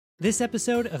This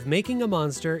episode of Making a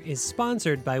Monster is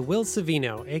sponsored by Will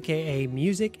Savino, aka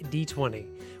Music D20.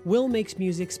 Will makes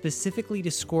music specifically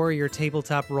to score your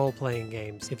tabletop role-playing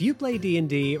games. If you play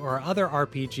D&D or other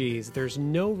RPGs, there's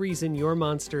no reason your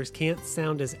monsters can't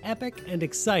sound as epic and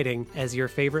exciting as your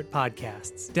favorite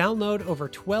podcasts. Download over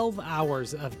 12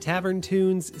 hours of tavern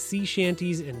tunes, sea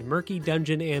shanties, and murky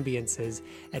dungeon ambiances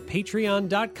at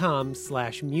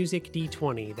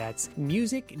patreon.com/musicd20. That's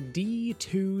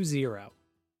musicd20.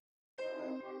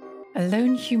 A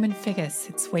lone human figure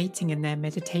sits waiting in their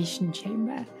meditation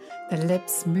chamber, their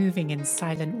lips moving in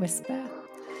silent whisper.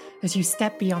 As you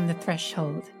step beyond the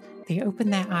threshold, they open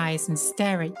their eyes and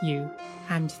stare at you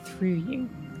and through you.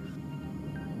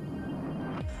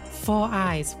 4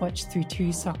 eyes watch through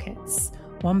 2 sockets,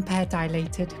 one pair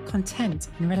dilated, content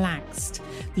and relaxed,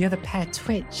 the other pair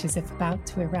twitch as if about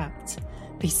to erupt.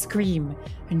 They scream,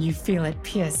 and you feel it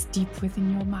pierce deep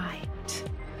within your mind.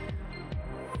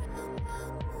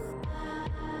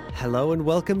 Hello and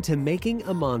welcome to Making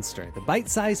a Monster, the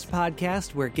bite-sized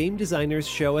podcast where game designers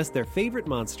show us their favorite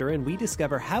monster and we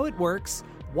discover how it works,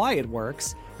 why it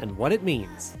works, and what it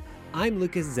means. I'm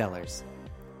Lucas Zellers.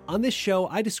 On this show,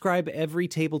 I describe every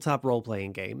tabletop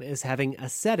role-playing game as having a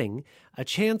setting, a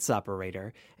chance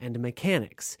operator, and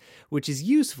mechanics, which is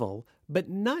useful, but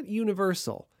not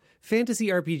universal. Fantasy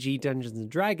RPG Dungeons &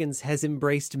 Dragons has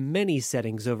embraced many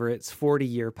settings over its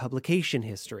 40-year publication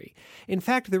history. In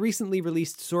fact, the recently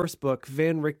released sourcebook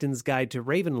Van Richten's Guide to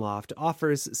Ravenloft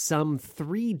offers some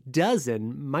 36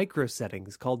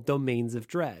 micro-settings called Domains of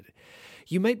Dread.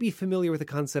 You might be familiar with the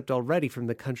concept already from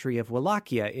the country of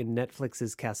Wallachia in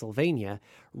Netflix's Castlevania,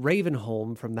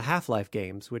 Ravenholm from the Half-Life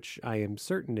games, which I am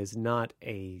certain is not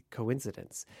a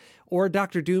coincidence, or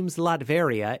Doctor Doom's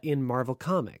Latveria in Marvel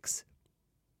Comics.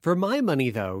 For my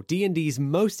money, though, D&D's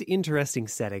most interesting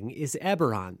setting is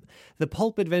Eberron, the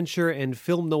pulp adventure and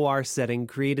film noir setting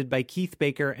created by Keith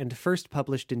Baker and first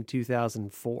published in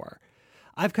 2004.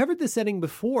 I've covered the setting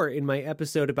before in my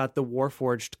episode about the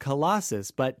Warforged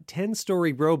Colossus, but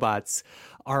 10-story robots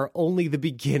are only the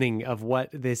beginning of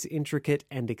what this intricate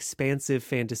and expansive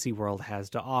fantasy world has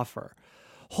to offer.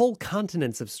 Whole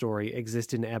continents of story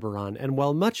exist in Eberron, and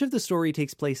while much of the story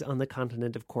takes place on the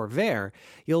continent of Khorvaire,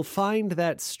 you'll find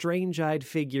that strange-eyed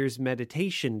figure's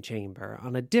meditation chamber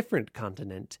on a different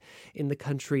continent in the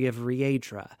country of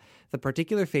Riedra, the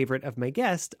particular favorite of my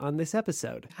guest on this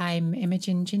episode. I'm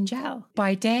Imogen Gingell.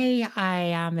 By day, I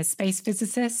am a space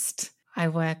physicist. I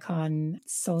work on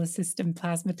solar system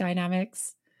plasma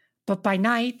dynamics. But by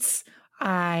night,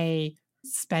 I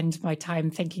spend my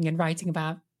time thinking and writing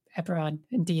about Eberron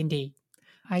and D&D.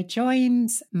 I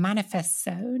joined Manifest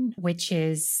Zone, which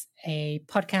is a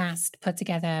podcast put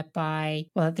together by,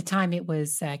 well, at the time it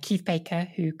was Keith Baker,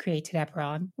 who created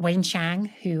Eberron, Wayne Chang,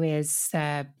 who is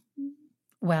well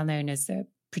known as the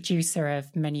producer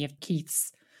of many of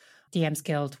Keith's DM's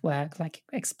Guild work, like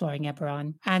exploring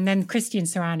Eberron, and then Christian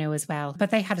Serrano as well.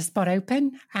 But they had a spot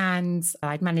open, and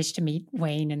I'd managed to meet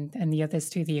Wayne and the others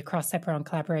through the Across Eberron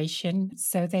collaboration.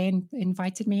 So they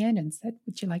invited me in and said,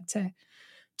 would you like to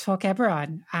talk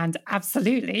Eberron? And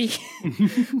absolutely.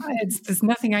 There's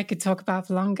nothing I could talk about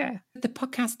for longer. The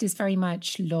podcast is very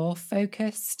much lore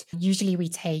focused. Usually we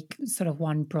take sort of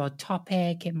one broad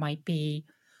topic. It might be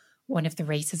one of the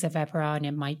races of Eberron,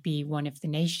 it might be one of the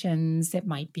nations, it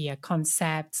might be a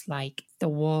concept like the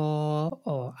war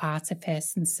or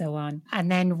artifice and so on.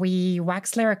 And then we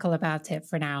wax lyrical about it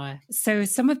for an hour. So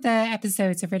some of the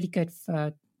episodes are really good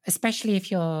for, especially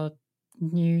if you're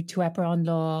new to Eberron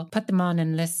lore, put them on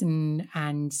and listen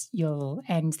and you'll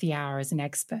end the hour as an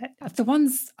expert. Of the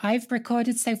ones I've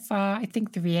recorded so far, I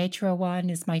think the Riedra one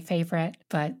is my favorite,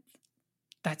 but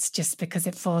that's just because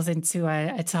it falls into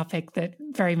a topic that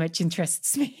very much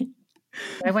interests me.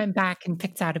 I went back and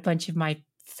picked out a bunch of my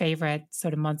favorite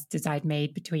sort of monsters I'd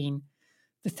made between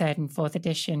the 3rd and 4th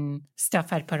edition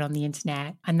stuff I'd put on the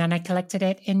internet. And then I collected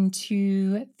it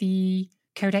into the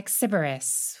Codex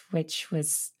Sybaris, which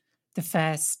was the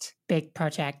first big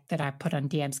project that I put on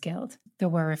DM's Guild. There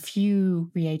were a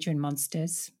few Riedran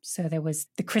monsters. So there was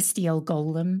the Christial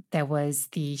Golem, there was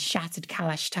the Shattered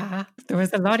Kalashtar. There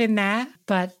was a lot in there,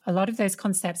 but a lot of those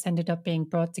concepts ended up being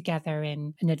brought together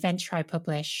in an adventure I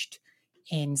published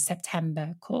in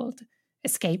September called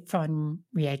Escape from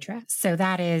Riedra. So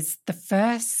that is the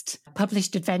first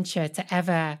published adventure to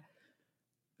ever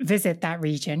visit that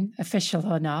region, official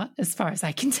or not, as far as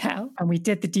I can tell. And we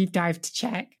did the deep dive to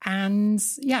check. And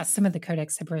yeah, some of the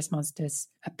Codex Sybaris monsters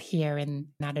appear in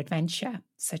that adventure,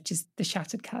 such as the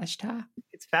Shattered Kalashtar.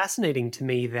 It's fascinating to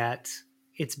me that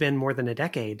it's been more than a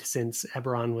decade since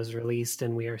Eberron was released,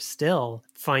 and we are still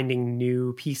finding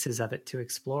new pieces of it to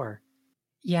explore.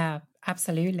 Yeah,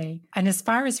 absolutely. And as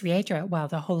far as Riedra, well,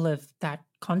 the whole of that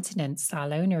continent,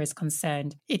 Salona, is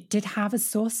concerned, it did have a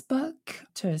source book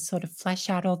to sort of flesh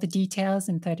out all the details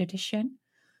in third edition.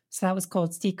 So that was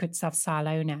called Secrets of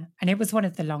Salona. And it was one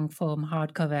of the long form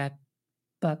hardcover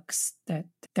books that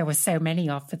there were so many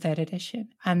of for third edition.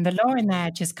 And the lore in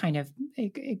there just kind of,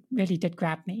 it really did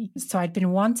grab me. So I'd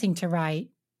been wanting to write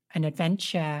an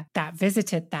adventure that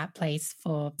visited that place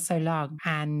for so long.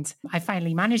 And I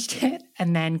finally managed it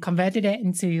and then converted it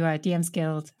into a DM's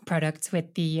Guild product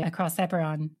with the Across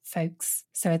Eberron folks.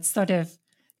 So it's sort of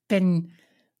been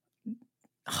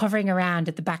hovering around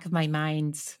at the back of my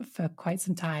mind for quite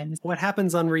some time. What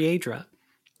happens on Riedra?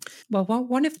 Well,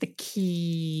 one of the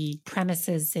key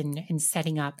premises in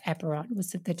setting up Eberron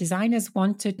was that the designers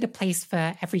wanted a place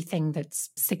for everything that's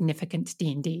significant to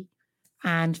D&D.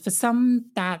 And for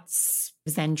some, that's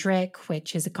Zendrick,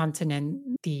 which is a continent,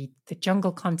 the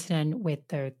jungle continent with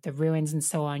the ruins and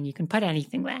so on. You can put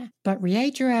anything there. But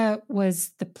Riedra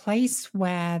was the place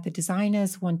where the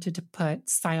designers wanted to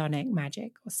put psionic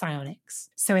magic or psionics.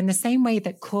 So in the same way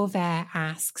that Corvair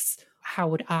asks, how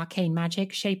would arcane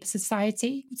magic shape a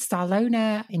society?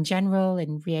 Salona in general,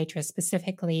 and Riedra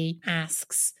specifically,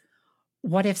 asks,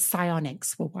 what if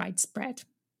psionics were widespread?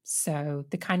 So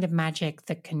the kind of magic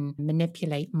that can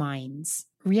manipulate minds.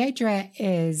 Riedra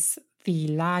is the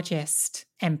largest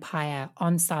empire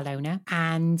on Salona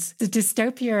and the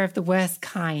dystopia of the worst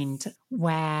kind,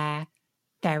 where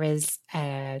there is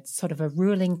a sort of a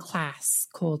ruling class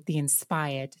called the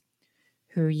Inspired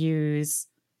who use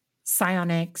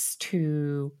psionics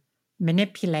to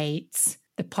manipulate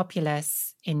the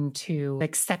populace into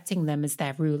accepting them as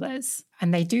their rulers.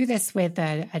 And they do this with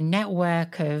a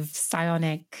network of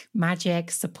psionic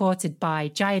magic supported by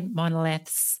giant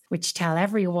monoliths, which tell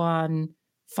everyone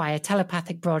via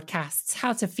telepathic broadcasts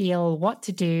how to feel, what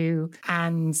to do.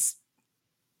 And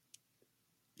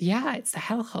yeah, it's a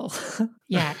hellhole.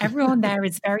 Yeah, everyone there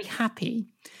is very happy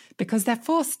because they're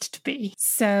forced to be.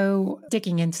 So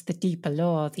digging into the deeper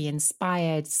lore, the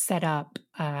Inspired set up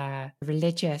a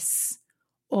religious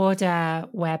order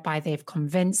whereby they've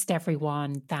convinced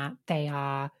everyone that they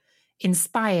are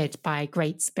inspired by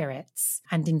great spirits.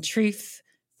 And in truth,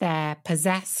 they're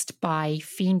possessed by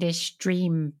fiendish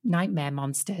dream nightmare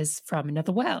monsters from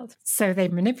another world. So they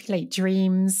manipulate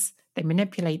dreams, they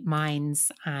manipulate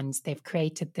minds, and they've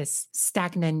created this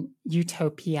stagnant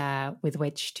utopia with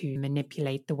which to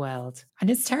manipulate the world. And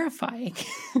it's terrifying.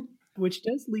 Which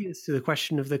does lead us to the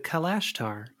question of the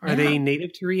Kalashtar. Are they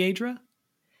native to Riedra?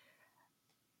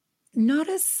 Not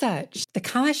as such. The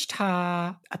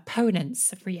Kalashtar,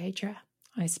 opponents of Riedra,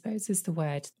 I suppose is the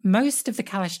word. Most of the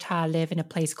Kalashtar live in a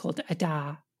place called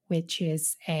Adar, which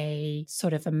is a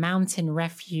sort of a mountain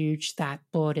refuge that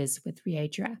borders with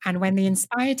Riedra. And when the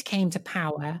Inspired came to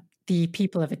power, the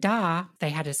people of Adar,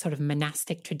 they had a sort of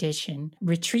monastic tradition,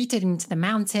 retreated into the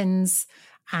mountains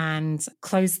and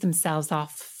closed themselves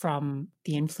off from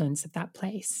the influence of that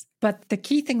place. But the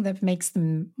key thing that makes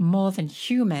them more than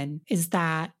human is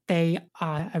that they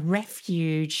are a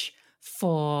refuge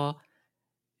for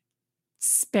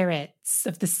spirits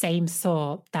of the same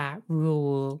sort that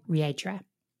rule Riedra.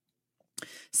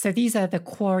 So these are the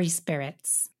quarry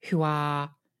spirits who are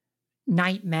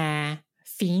nightmare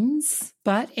fiends,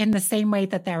 but in the same way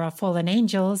that there are fallen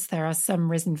angels, there are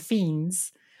some risen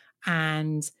fiends,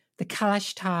 and the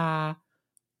Kalashtar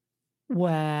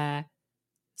were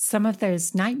some of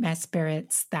those nightmare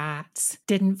spirits that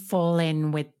didn't fall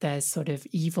in with the sort of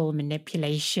evil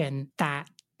manipulation that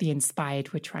the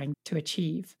Inspired were trying to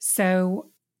achieve.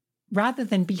 So rather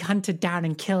than be hunted down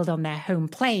and killed on their home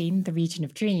plane, the region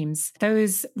of dreams,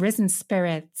 those risen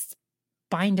spirits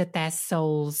binded their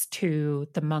souls to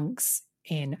the monks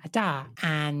in Adar.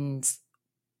 And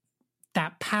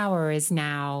that power is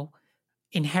now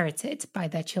inherited by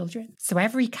their children. So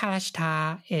every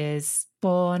Kalashtar is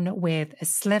born with a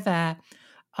sliver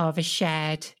of a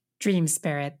shared dream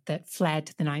spirit that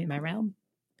fled the nightmare realm.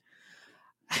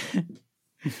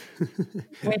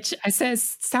 Which I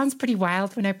says sounds pretty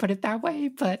wild when I put it that way,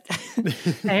 but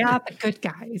they are the good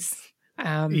guys.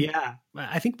 Yeah,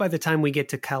 I think by the time we get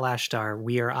to Kalashtar,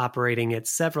 we are operating at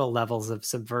several levels of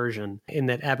subversion in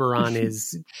that Eberron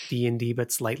is D&D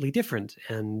but slightly different,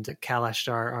 and Kalashtar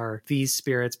are these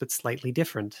spirits but slightly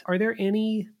different. Are there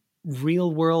any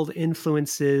real-world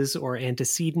influences or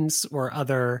antecedents or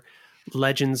other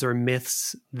legends or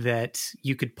myths that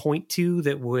you could point to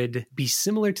that would be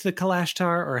similar to the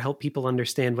Kalashtar or help people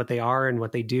understand what they are and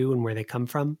what they do and where they come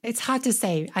from? It's hard to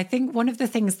say. I think one of the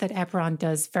things that Eberron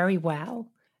does very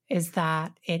well is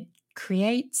that it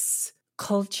creates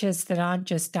cultures that aren't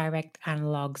just direct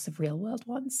analogs of real world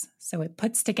ones. So it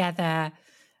puts together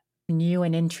new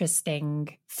and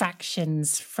interesting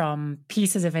factions from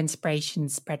pieces of inspiration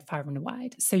spread far and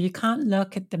wide. So you can't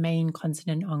look at the main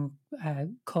continent on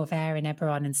Khorvaire and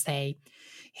Eberron and say,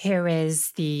 here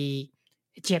is the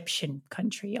Egyptian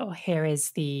country, or here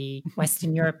is the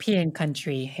Western European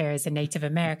country, here is a Native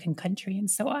American country, and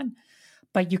so on.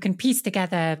 But you can piece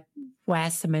together where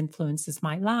some influences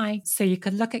might lie. So you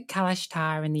could look at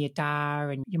Kalashtar and the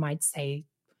Adar, and you might say,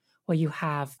 well, you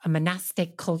have a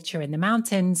monastic culture in the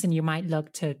mountains, and you might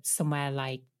look to somewhere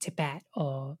like Tibet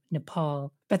or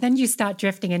Nepal. But then you start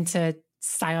drifting into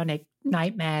psionic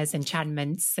nightmares,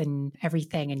 enchantments, and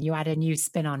everything, and you add a new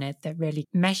spin on it that really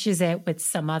meshes it with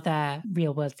some other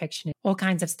real world fiction. All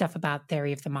kinds of stuff about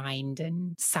theory of the mind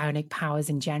and psionic powers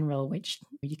in general, which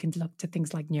you can look to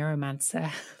things like Neuromancer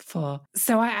for.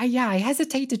 So I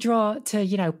hesitate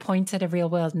to point at a real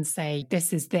world and say,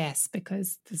 this is this,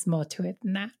 because there's more to it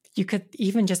than that. You could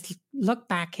even just look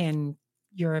back in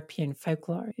European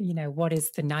folklore, what is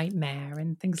the nightmare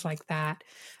and things like that,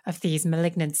 of these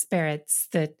malignant spirits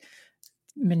that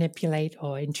manipulate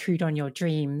or intrude on your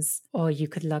dreams. Or you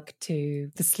could look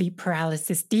to the sleep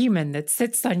paralysis demon that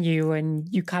sits on you and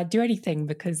you can't do anything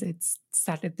because it's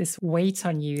sat at this weight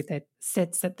on you that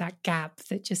sits at that gap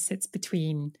that just sits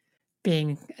between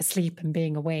being asleep and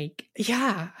being awake.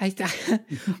 Yeah.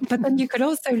 But then you could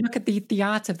also look at the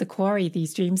art of the quarry,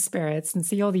 these dream spirits, and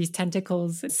see all these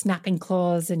tentacles, snapping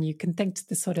claws, and you can think to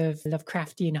the sort of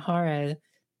Lovecraftian horror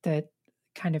that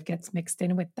kind of gets mixed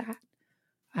in with that.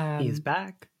 He's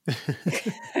back.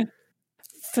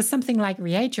 For something like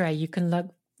Riedra, you can look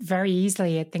very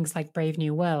easily at things like Brave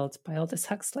New World by Aldous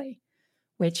Huxley,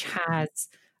 which has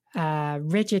a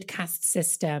rigid caste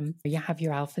system. You have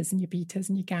your alphas and your betas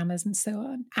and your gammas and so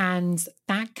on. And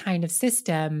that kind of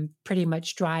system pretty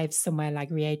much drives somewhere like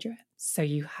Riedra. So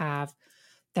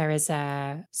there is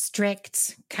a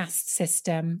strict caste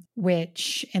system,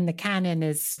 which in the canon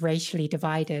is racially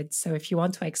divided. So if you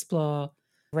want to explore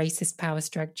racist power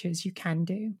structures, you can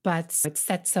do. But it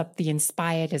sets up the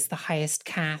inspired as the highest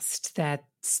caste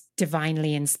that's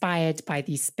divinely inspired by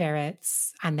these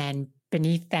spirits. And then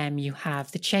beneath them, you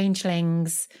have the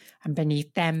changelings, and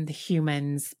beneath them, the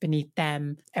humans, beneath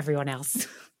them, everyone else.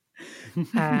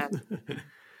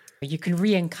 You can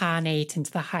reincarnate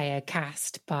into the higher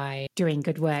caste by doing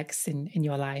good works in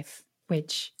your life,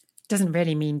 which doesn't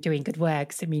really mean doing good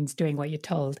works. It means doing what you're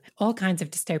told. All kinds of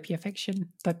dystopia fiction.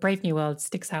 But Brave New World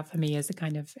sticks out for me as a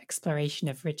kind of exploration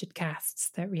of rigid castes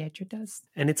that Riedra does.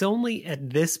 And it's only at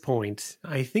this point,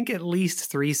 I think at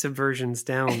least 3 subversions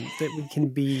down, that we can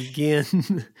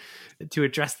begin to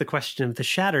address the question of the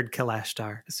Shattered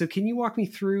Kalashtar. So can you walk me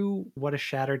through what a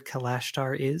Shattered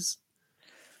Kalashtar is?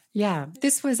 Yeah,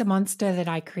 this was a monster that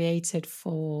I created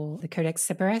for the Codex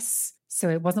Sybaris. So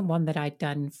it wasn't one that I'd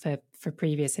done for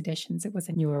previous editions. It was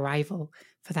a new arrival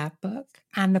for that book.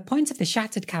 And the point of the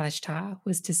Shattered Kalashtar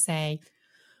was to say,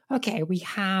 okay, we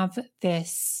have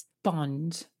this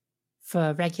bond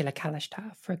for regular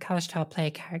Kalashtar, for a Kalashtar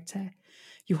player character.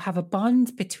 You have a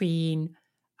bond between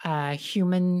a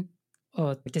human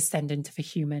or a descendant of a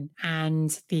human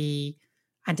and a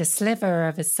sliver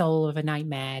of a soul of a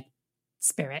nightmare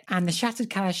spirit. And the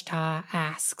Shattered Kalashtar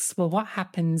asks, well, what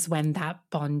happens when that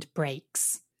bond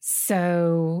breaks?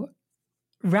 So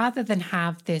rather than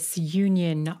have this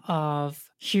union of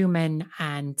human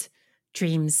and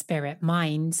dream spirit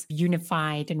minds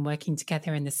unified and working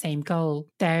together in the same goal,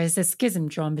 there is a schism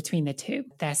drawn between the two.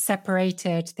 They're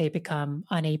separated, they become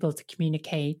unable to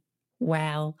communicate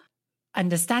well.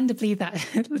 Understandably,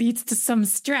 that leads to some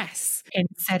stress in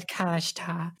said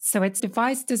Kalashtar. So it's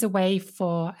devised as a way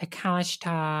for a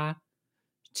Kalashtar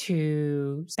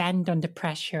to bend under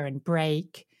pressure and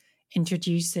break,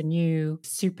 introduce a new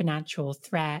supernatural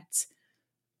threat,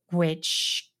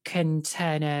 which can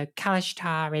turn a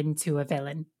Kalashtar into a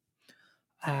villain,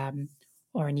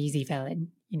 or an easy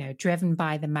villain, driven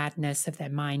by the madness of their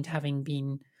mind having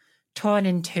been torn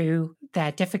in two.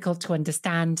 They're difficult to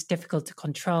understand, difficult to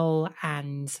control,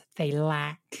 and they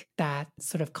lack that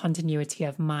sort of continuity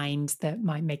of mind that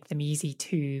might make them easy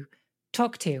to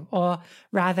talk to, or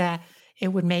rather, it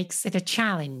would make it a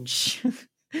challenge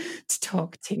to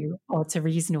talk to, or to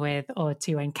reason with, or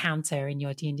to encounter in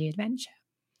your D&D adventure.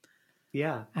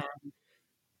 Yeah.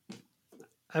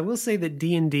 I will say that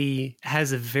D&D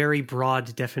has a very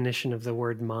broad definition of the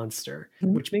word monster,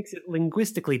 which makes it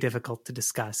linguistically difficult to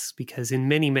discuss because in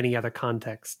many, many other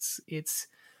contexts, it's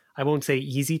I won't say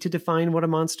easy to define what a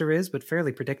monster is, but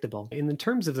fairly predictable. In the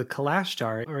terms of the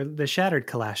Kalashtar, or the Shattered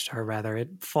Kalashtar rather, it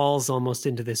falls almost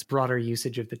into this broader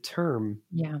usage of the term.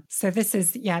 Yeah. So this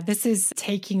is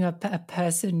taking a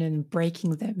person and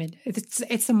breaking them.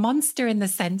 It's a monster in the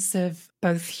sense of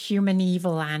both human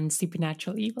evil and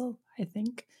supernatural evil, I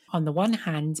think. On the one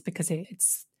hand, because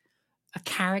it's a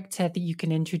character that you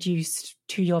can introduce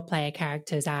to your player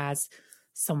characters as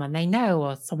someone they know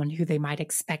or someone who they might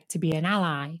expect to be an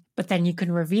ally. But then you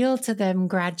can reveal to them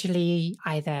gradually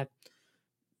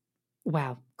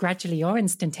or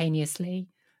instantaneously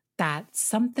that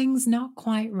something's not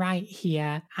quite right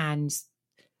here and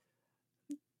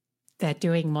they're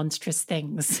doing monstrous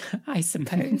things, I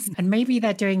suppose. And maybe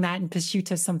they're doing that in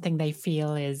pursuit of something they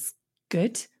feel is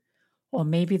good. Or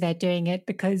maybe they're doing it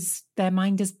because their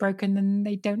mind is broken and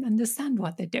they don't understand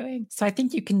what they're doing. So I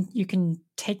think you can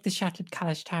take the Shattered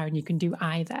Kalashtar and you can do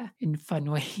either in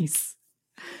fun ways.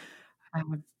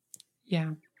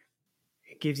 Yeah.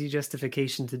 It gives you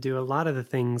justification to do a lot of the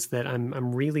things that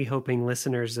I'm really hoping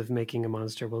listeners of Making a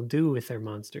Monster will do with their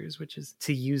monsters, which is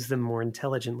to use them more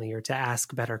intelligently or to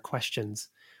ask better questions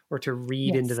or to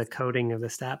read into the coding of the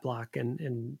stat block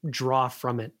and draw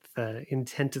from it the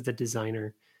intent of the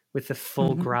designer with the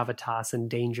full gravitas and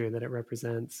danger that it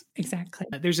represents. Exactly.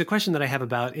 There's a question that I have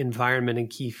about environment and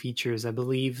key features. I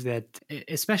believe that,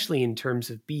 especially in terms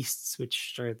of beasts,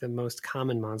 which are the most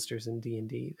common monsters in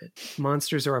D&D, that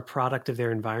monsters are a product of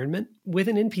their environment. With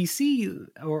an NPC,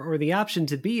 or the option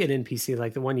to be an NPC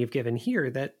like the one you've given here,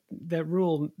 that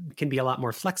rule can be a lot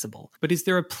more flexible. But is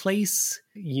there a place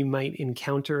you might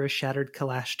encounter a Shattered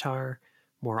Kalashtar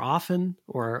more often,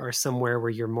 or somewhere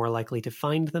where you're more likely to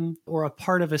find them, or a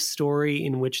part of a story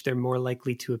in which they're more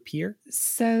likely to appear?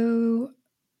 So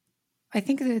I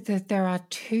think that there are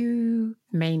two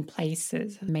main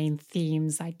places, main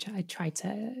themes I try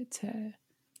to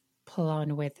pull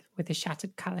on with the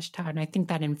Shattered Kalashtar, and I think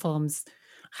that informs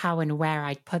how and where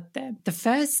I'd put them. The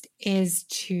first is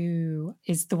the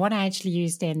one I actually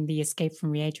used in the Escape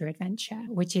from Riedra adventure,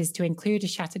 which is to include a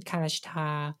Shattered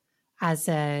Kalashtar as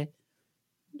a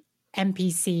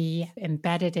NPC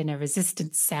embedded in a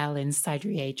resistance cell inside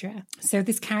Riedra. So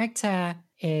this character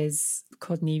is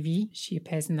called Nivi. She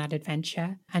appears in that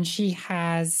adventure, and she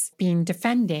has been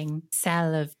defending a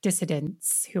cell of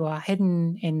dissidents who are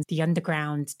hidden in the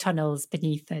underground tunnels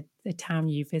beneath the town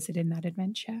you visit in that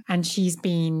adventure. And she's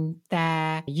been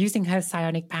there using her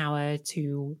psionic power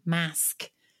to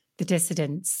mask the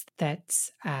dissidents that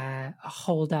are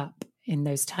holed up in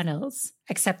those tunnels,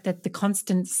 except that the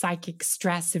constant psychic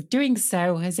stress of doing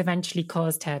so has eventually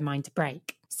caused her mind to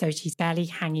break. So she's barely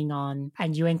hanging on,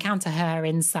 and you encounter her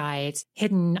inside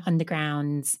hidden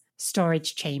underground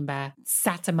storage chamber,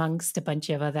 sat amongst a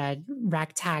bunch of other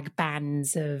ragtag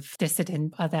bands of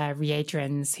dissident other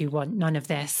Riedrans who want none of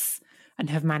this and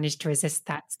have managed to resist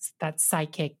that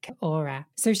psychic aura.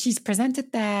 So she's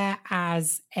presented there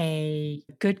as a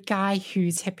good guy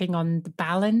who's hipping on the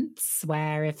balance,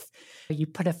 where if you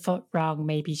put a foot wrong,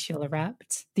 maybe she'll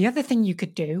erupt. The other thing you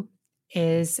could do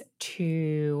is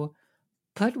to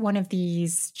put one of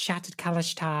these Shattered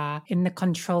Kalashtar in the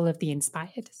control of the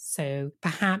Inspired. So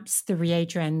perhaps the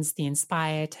Riedrans, the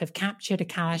Inspired, have captured a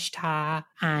Kalashtar,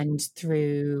 and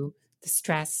through the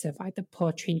stress of either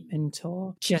poor treatment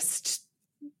or just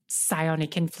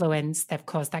psionic influence, they've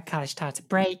caused that Kalashtar to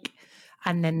break,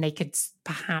 and then they could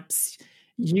perhaps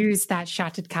use that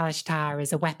Shattered Kalashtar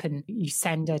as a weapon. You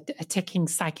send a ticking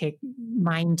psychic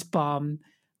mind bomb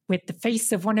with the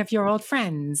face of one of your old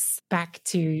friends back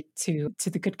to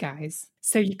the good guys.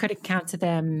 So you could encounter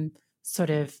them sort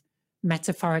of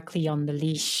metaphorically on the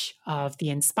leash of the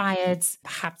Inspired,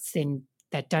 perhaps in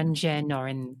their dungeon or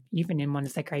even in one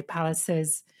of their great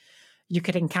palaces. You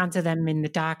could encounter them in the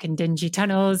dark and dingy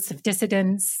tunnels of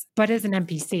dissidents. But as an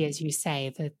NPC, as you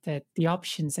say, the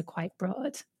options are quite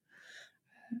broad.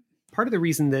 Part of the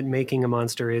reason that Making a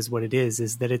Monster is what it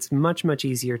is that it's much, much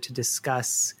easier to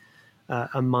discuss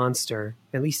a monster,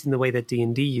 at least in the way that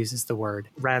D&D uses the word,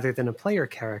 rather than a player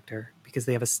character, because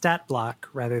they have a stat block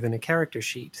rather than a character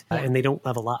sheet, and they don't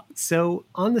level up. So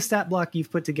on the stat block you've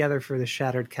put together for the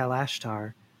Shattered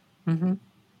Kalashtar,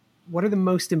 what are the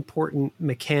most important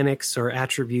mechanics or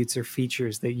attributes or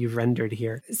features that you've rendered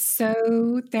here?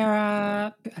 So there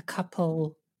are a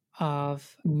couple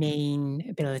of main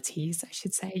abilities, I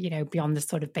should say, beyond the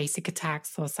sort of basic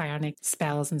attacks or psionic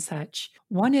spells and such.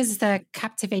 One is the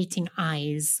Captivating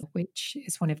Eyes, which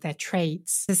is one of their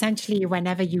traits. Essentially,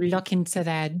 whenever you look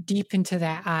deep into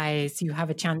their eyes, you have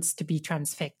a chance to be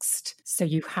transfixed. So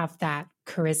you have that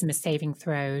charisma saving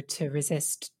throw to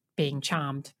resist being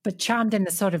charmed, but charmed in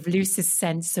the sort of loosest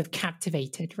sense of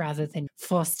captivated rather than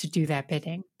forced to do their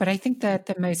bidding. But I think that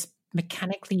the most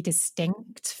mechanically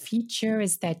distinct feature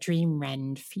is their Dream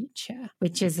Rend feature,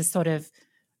 which is a sort of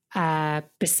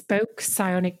bespoke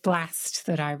psionic blast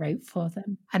that I wrote for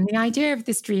them. And the idea of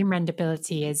this Dream Rend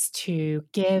ability is to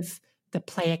give the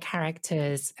player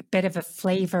characters a bit of a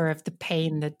flavor of the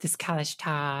pain that this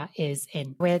Kalashtar is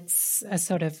in. It's a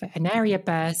sort of an area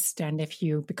burst, and if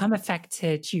you become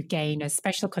affected, you gain a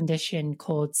special condition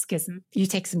called Schism. You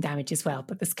take some damage as well,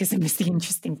 but the Schism is the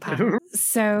interesting part.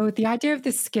 So the idea of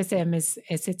this Schism is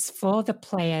it's for the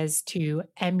players to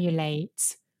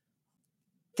emulate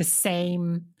the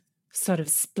same sort of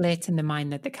split in the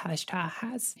mind that the Kalashtar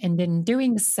has. And in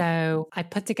doing so, I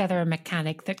put together a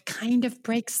mechanic that kind of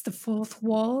breaks the fourth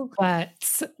wall.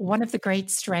 But one of the great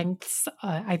strengths,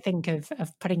 I think, of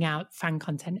putting out fan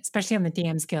content, especially on the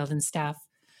DMs Guild and stuff,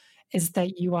 is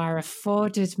that you are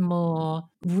afforded more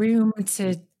room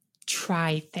to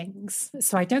try things.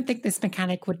 So I don't think this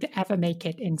mechanic would ever make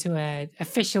it into an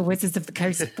official Wizards of the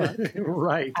Coast book.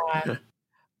 Right.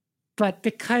 But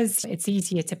because it's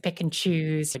easier to pick and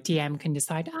choose, a DM can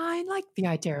decide, I like the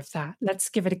idea of that. Let's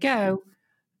give it a go.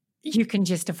 You can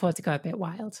just afford to go a bit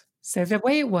wild. So the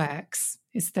way it works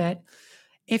is that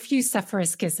if you suffer a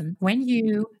schism, when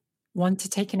you want to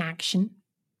take an action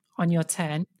on your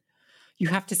turn, you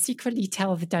have to secretly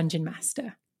tell the dungeon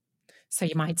master. So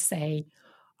you might say,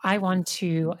 I want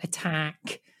to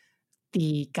attack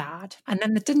the guard. And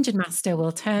then the dungeon master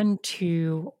will turn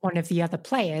to one of the other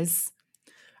players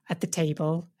at the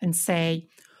table and say,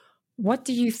 what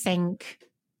do you think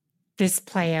this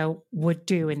player would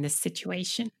do in this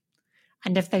situation?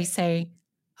 And if they say,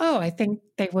 oh, I think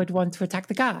they would want to attack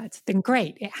the guard, then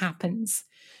great, it happens.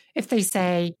 If they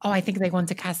say, oh, I think they want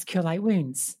to cast Cure Light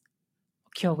Wounds,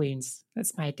 Cure Wounds,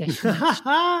 that's my addition.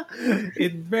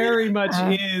 It very much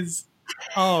is.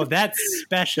 Oh, that's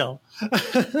special.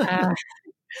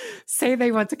 Say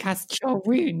they want to cast Cure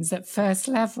Wounds at first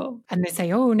level, and they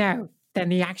say, oh no, then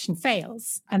the action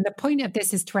fails. And the point of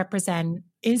this is to represent,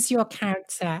 is your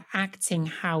character acting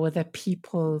how other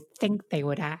people think they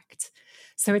would act?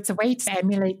 So it's a way to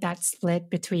emulate that split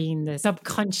between the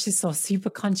subconscious or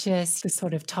superconscious, the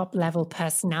sort of top level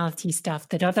personality stuff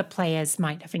that other players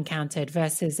might have encountered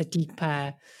versus a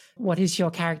deeper, what is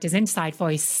your character's inside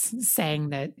voice saying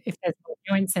that if there's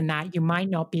nuance in that, you might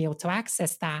not be able to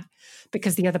access that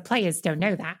because the other players don't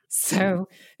know that. So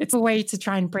it's a way to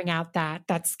try and bring out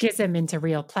that schism into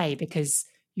real play because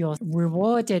you're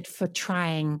rewarded for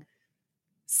trying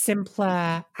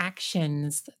simpler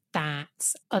actions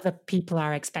that other people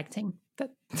are expecting,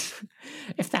 that,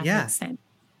 if that makes sense.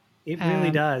 It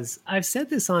really does. I've said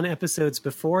this on episodes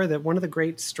before that one of the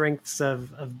great strengths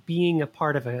of being a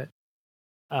part of a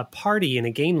party in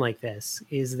a game like this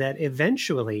is that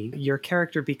eventually your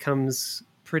character becomes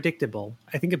predictable.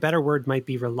 I think a better word might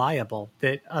be reliable,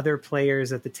 that other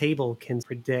players at the table can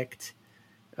predict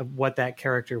what that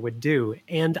character would do.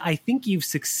 And I think you've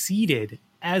succeeded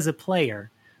as a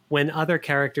player when other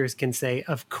characters can say,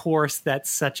 of course, that's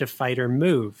such a fighter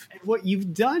move. And what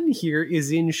you've done here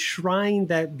is enshrine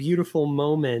that beautiful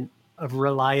moment of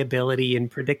reliability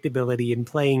and predictability in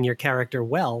playing your character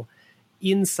well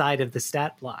inside of the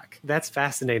stat block. That's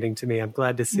fascinating to me. I'm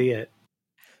glad to see it.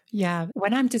 Yeah.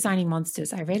 When I'm designing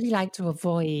monsters, I really like to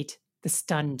avoid the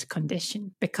stunned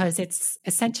condition because it's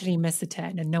essentially miss a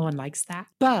turn and no one likes that.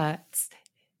 But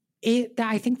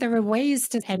I think there are ways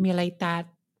to emulate that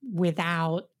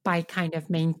without by kind of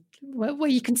well,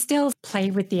 you can still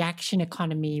play with the action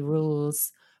economy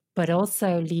rules, but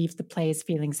also leave the players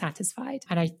feeling satisfied.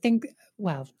 And I think,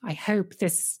 well, I hope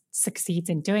this succeeds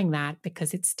in doing that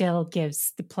because it still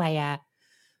gives the player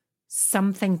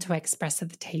something to express at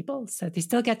the table. So they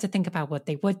still get to think about what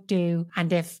they would do.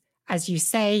 And if, as you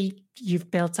say,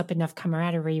 you've built up enough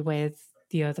camaraderie with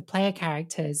the other player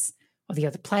characters or the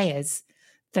other players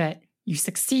that you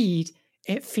succeed,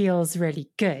 it feels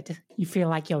really good. You feel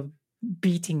like you're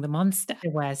beating the monster.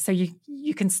 So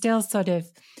you can still sort of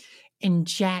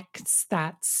inject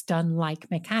that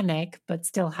stun-like mechanic, but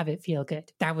still have it feel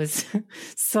good. That was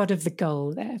sort of the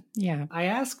goal there. Yeah. I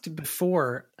asked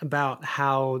before about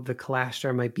how the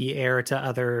Kalashtar might be heir to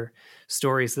other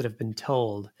stories that have been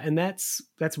told. And that's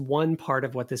one part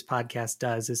of what this podcast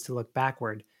does, is to look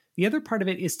backward. The other part of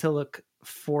it is to look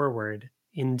forward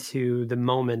into the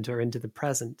moment or into the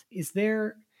present. It's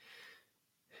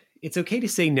okay to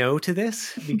say no to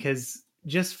this because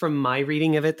just from my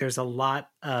reading of it, there's a lot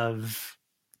of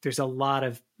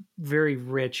very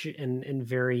rich and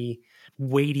very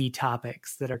weighty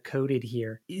topics that are coded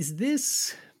here.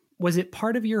 Was it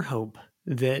part of your hope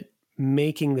that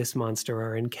making this monster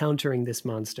or encountering this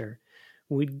monster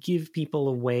would give people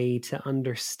a way to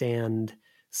understand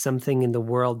something in the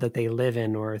world that they live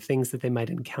in or things that they might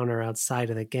encounter outside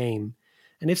of the game?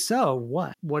 And if so,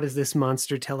 what? What does this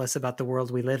monster tell us about the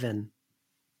world we live in?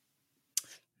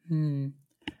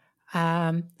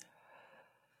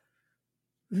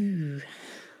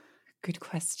 Good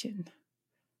question.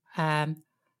 I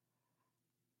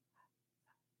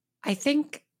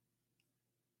think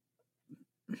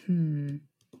the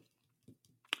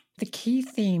key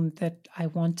theme that I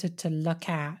wanted to look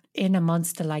at in a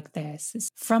monster like this is,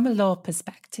 from a lore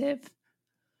perspective,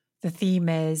 the theme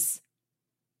is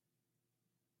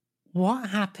what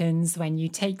happens when you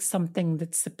take something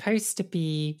that's supposed to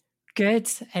be good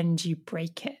and you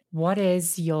break it? What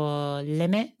is your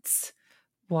limits?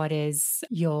 What is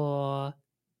your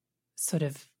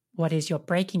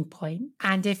breaking point?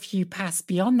 And if you pass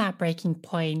beyond that breaking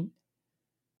point,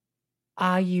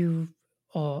 are you,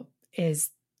 or is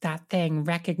that thing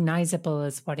recognizable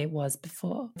as what it was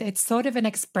before? It's sort of an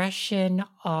expression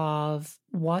of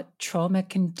what trauma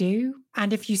can do.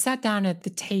 And if you sat down at the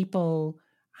table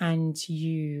and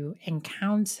you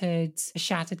encountered a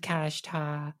shattered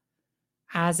Kalashtar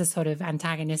as a sort of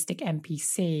antagonistic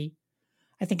NPC,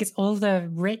 I think it's all the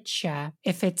richer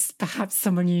if it's perhaps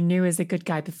someone you knew as a good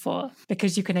guy before,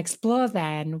 because you can explore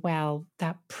then, well,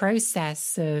 that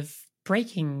process of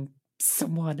breaking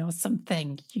someone or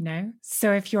something, you know?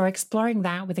 So if you're exploring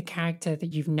that with a character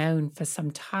that you've known for some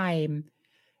time,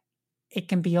 it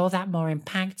can be all that more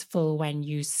impactful when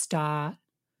you start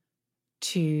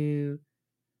to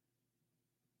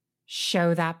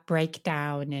show that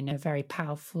breakdown in a very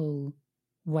powerful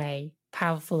way.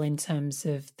 Powerful in terms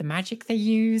of the magic they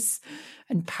use,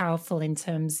 and powerful in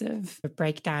terms of a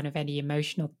breakdown of any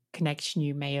emotional connection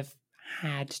you may have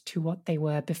had to what they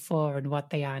were before and what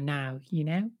they are now, you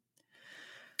know?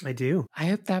 I do. I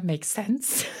hope that makes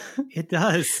sense. It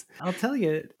does. I'll tell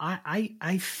you,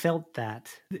 I felt that.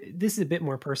 This is a bit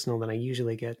more personal than I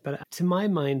usually get, but to my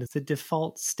mind, the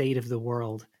default state of the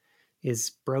world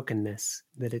is brokenness,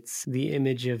 that it's the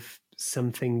image of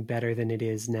something better than it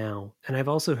is now. And I've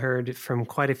also heard from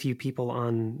quite a few people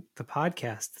on the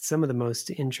podcast that some of the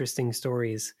most interesting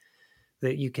stories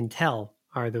that you can tell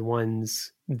are the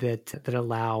ones that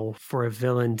allow for a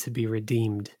villain to be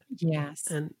redeemed. Yes.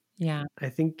 And yeah, I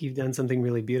think you've done something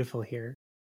really beautiful here.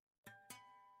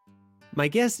 My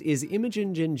guest is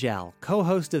Imogen Ginjal,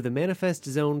 co-host of the Manifest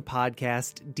Zone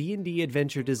podcast, D&D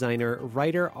adventure designer,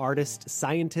 writer, artist,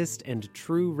 scientist, and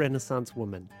true Renaissance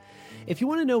woman. If you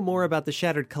want to know more about the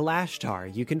Shattered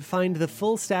Kalashtar, you can find the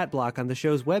full stat block on the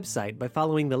show's website by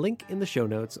following the link in the show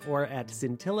notes or at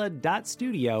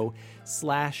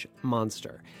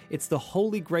scintilla.studio/monster. It's the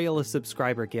holy grail of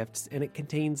subscriber gifts, and it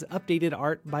contains updated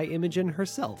art by Imogen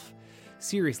herself.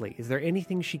 Seriously, is there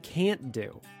anything she can't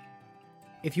do?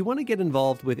 If you want to get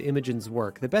involved with Imogen's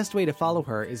work, the best way to follow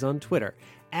her is on Twitter,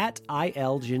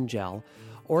 @ILGingel,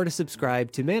 or to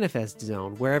subscribe to Manifest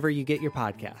Zone wherever you get your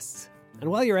podcasts.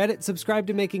 And while you're at it, subscribe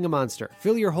to Making a Monster.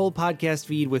 Fill your whole podcast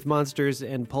feed with monsters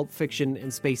and pulp fiction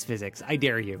and space physics. I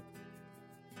dare you.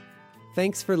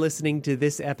 Thanks for listening to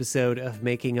this episode of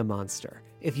Making a Monster.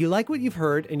 If you like what you've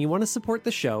heard and you want to support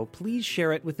the show, please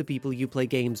share it with the people you play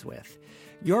games with.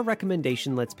 Your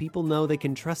recommendation lets people know they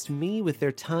can trust me with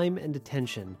their time and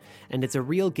attention, and it's a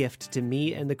real gift to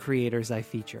me and the creators I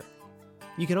feature.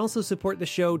 You can also support the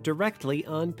show directly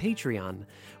on Patreon.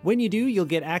 When you do, you'll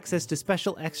get access to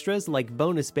special extras like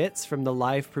bonus bits from the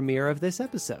live premiere of this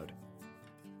episode.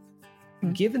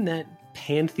 Given that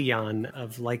pantheon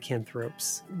of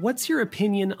lycanthropes, what's your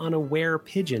opinion on a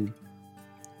were-pigeon?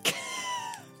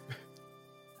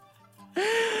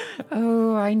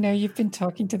 Oh, I know you've been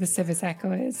talking to the Civis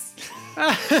Echoers.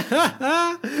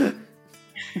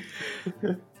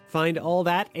 Find all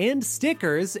that and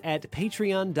stickers at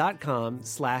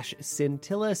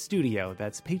patreon.com/Scintilla Studio.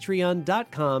 That's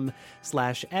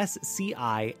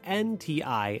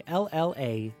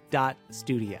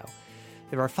patreon.com/SCINTILLA.studio.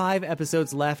 There are 5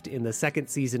 episodes left in the second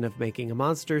season of Making a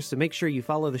Monster, so make sure you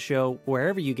follow the show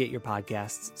wherever you get your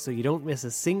podcasts so you don't miss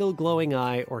a single glowing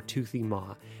eye or toothy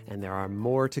maw. And there are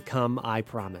more to come, I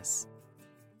promise.